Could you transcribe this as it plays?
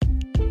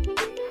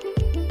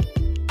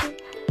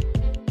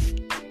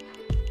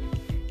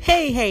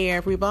Hey,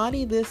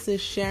 everybody. This is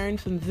Sharon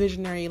from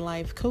Visionary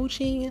Life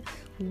Coaching.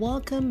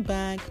 Welcome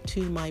back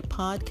to my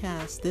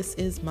podcast. This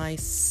is my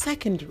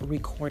second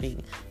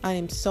recording. I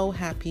am so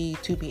happy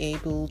to be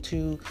able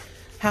to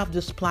have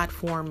this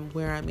platform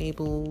where I'm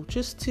able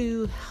just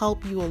to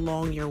help you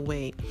along your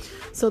way.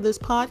 So this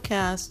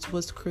podcast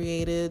was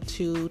created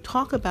to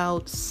talk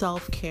about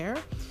self-care.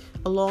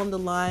 Along the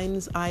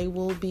lines, I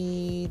will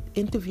be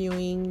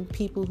interviewing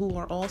people who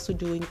are also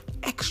doing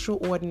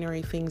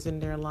extraordinary things in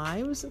their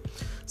lives.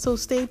 So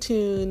stay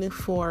tuned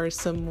for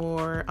some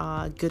more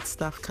good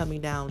stuff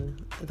coming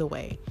down the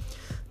way.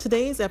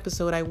 Today's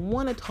episode, I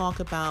want to talk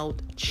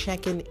about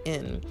checking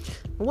in.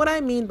 What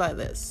I mean by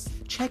this,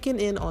 checking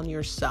in on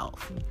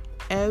yourself.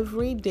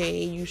 Every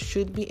day you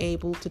should be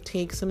able to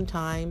take some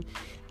time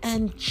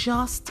and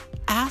just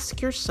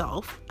ask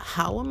yourself,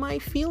 how am I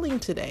feeling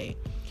today?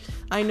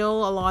 I know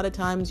a lot of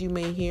times you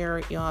may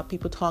hear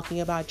people talking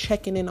about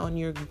checking in on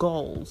your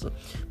goals,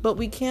 but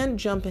we can't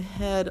jump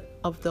ahead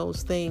of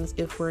those things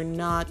if we're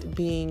not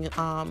being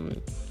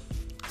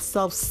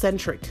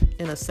self-centric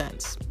in a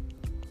sense.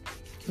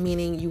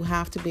 Meaning you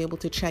have to be able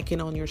to check in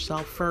on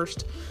yourself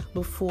first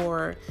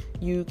before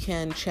you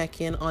can check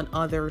in on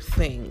other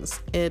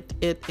things.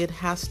 It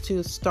has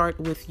to start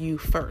with you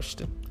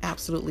first,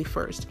 absolutely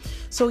first.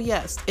 So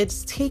yes,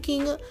 it's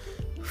taking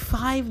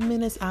 5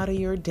 minutes out of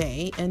your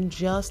day and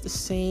just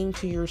saying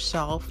to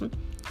yourself,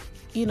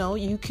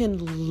 you can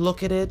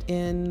look at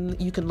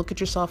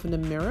yourself in the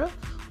mirror,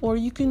 or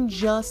you can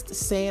just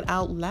say it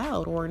out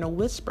loud or in a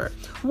whisper,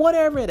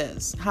 whatever it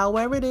is,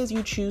 however it is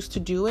you choose to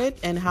do it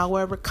and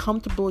however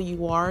comfortable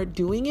you are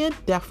doing it,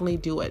 definitely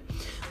do it.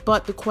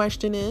 But the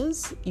question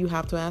is, you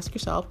have to ask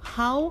yourself,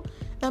 how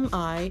am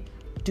I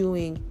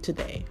doing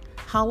today?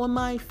 How am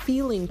I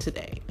feeling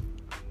today?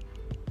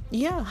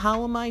 Yeah,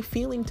 how am I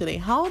feeling today?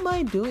 How am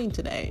I doing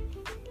today?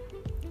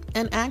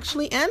 And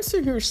actually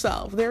answer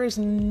yourself. There is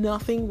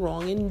nothing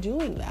wrong in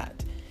doing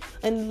that.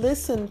 And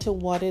listen to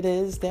what it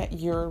is that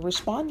you're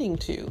responding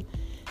to.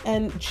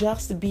 And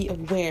just be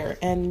aware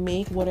and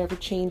make whatever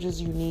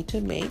changes you need to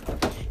make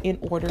in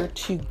order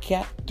to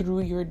get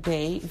through your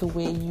day the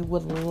way you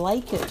would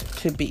like it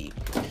to be.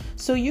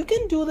 So you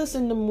can do this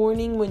in the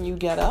morning when you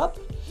get up.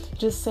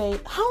 Just say,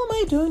 how am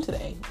I doing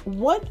today?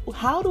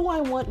 How do I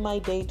want my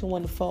day to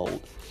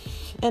unfold?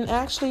 And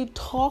actually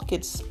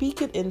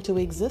speak it into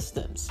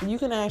existence. You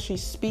can actually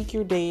speak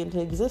your day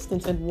into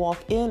existence and walk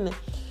in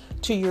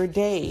to your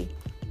day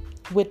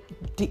with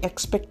the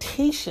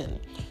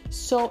expectation.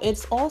 So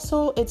it's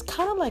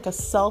kind of like a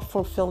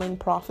self-fulfilling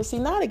prophecy.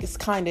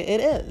 It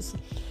is.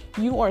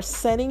 You are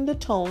setting the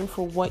tone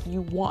for what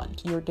you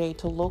want your day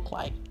to look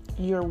like,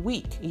 your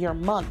week, your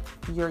month,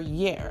 your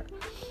year.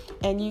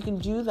 And you can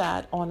do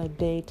that on a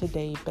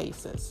day-to-day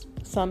basis.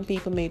 Some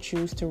people may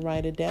choose to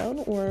write it down,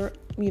 or,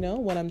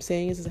 what I'm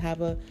saying is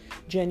have a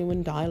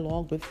genuine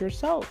dialogue with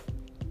yourself.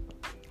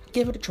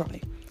 Give it a try.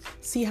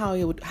 See how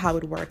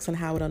it works and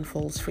how it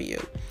unfolds for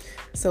you.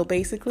 So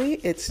basically,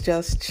 it's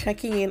just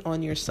checking in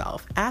on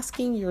yourself,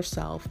 asking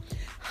yourself,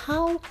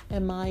 how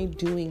am I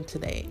doing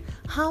today?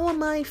 How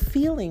am I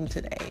feeling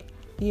today?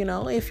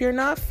 If you're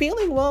not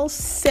feeling well,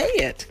 say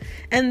it.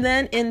 And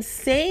then in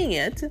saying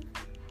it,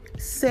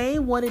 say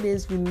what it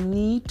is you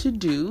need to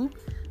do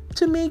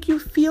to make you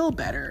feel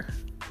better.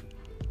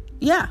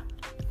 Yeah.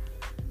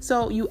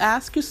 So you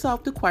ask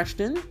yourself the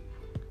question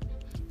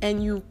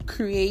and you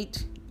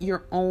create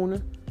your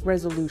own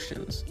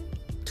resolutions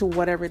to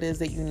whatever it is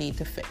that you need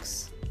to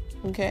fix.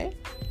 Okay?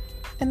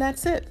 And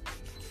that's it.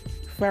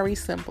 Very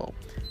simple.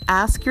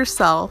 Ask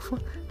yourself,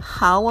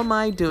 how am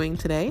I doing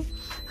today?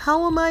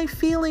 How am I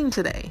feeling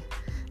today?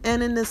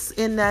 And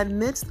in that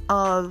midst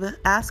of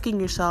asking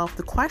yourself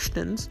the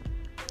questions,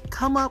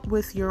 come up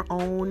with your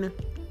own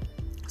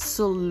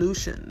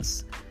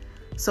solutions.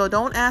 So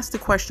don't ask the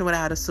question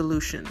without a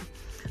solution.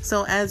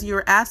 So as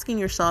you're asking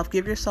yourself,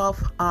 give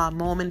yourself a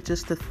moment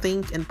just to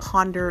think and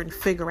ponder and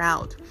figure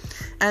out.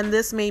 And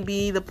this may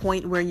be the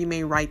point where you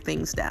may write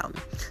things down.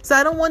 So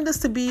I don't want this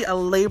to be a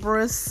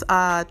laborious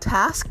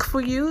task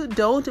for you.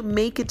 Don't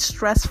make it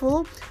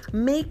stressful.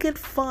 Make it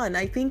fun.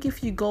 I think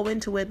if you go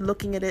into it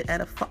looking at it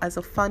as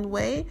a fun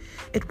way,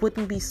 it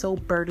wouldn't be so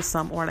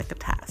burdensome or like a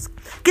task.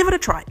 Give it a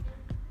try.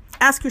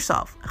 Ask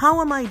yourself,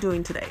 how am I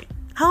doing today?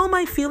 How am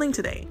I feeling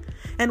today?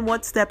 And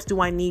what steps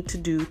do I need to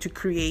do to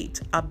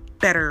create a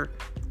better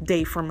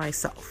day for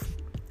myself?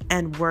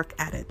 And work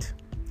at it.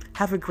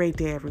 Have a great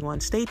day, everyone.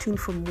 Stay tuned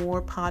for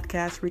more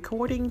podcast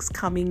recordings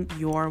coming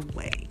your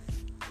way.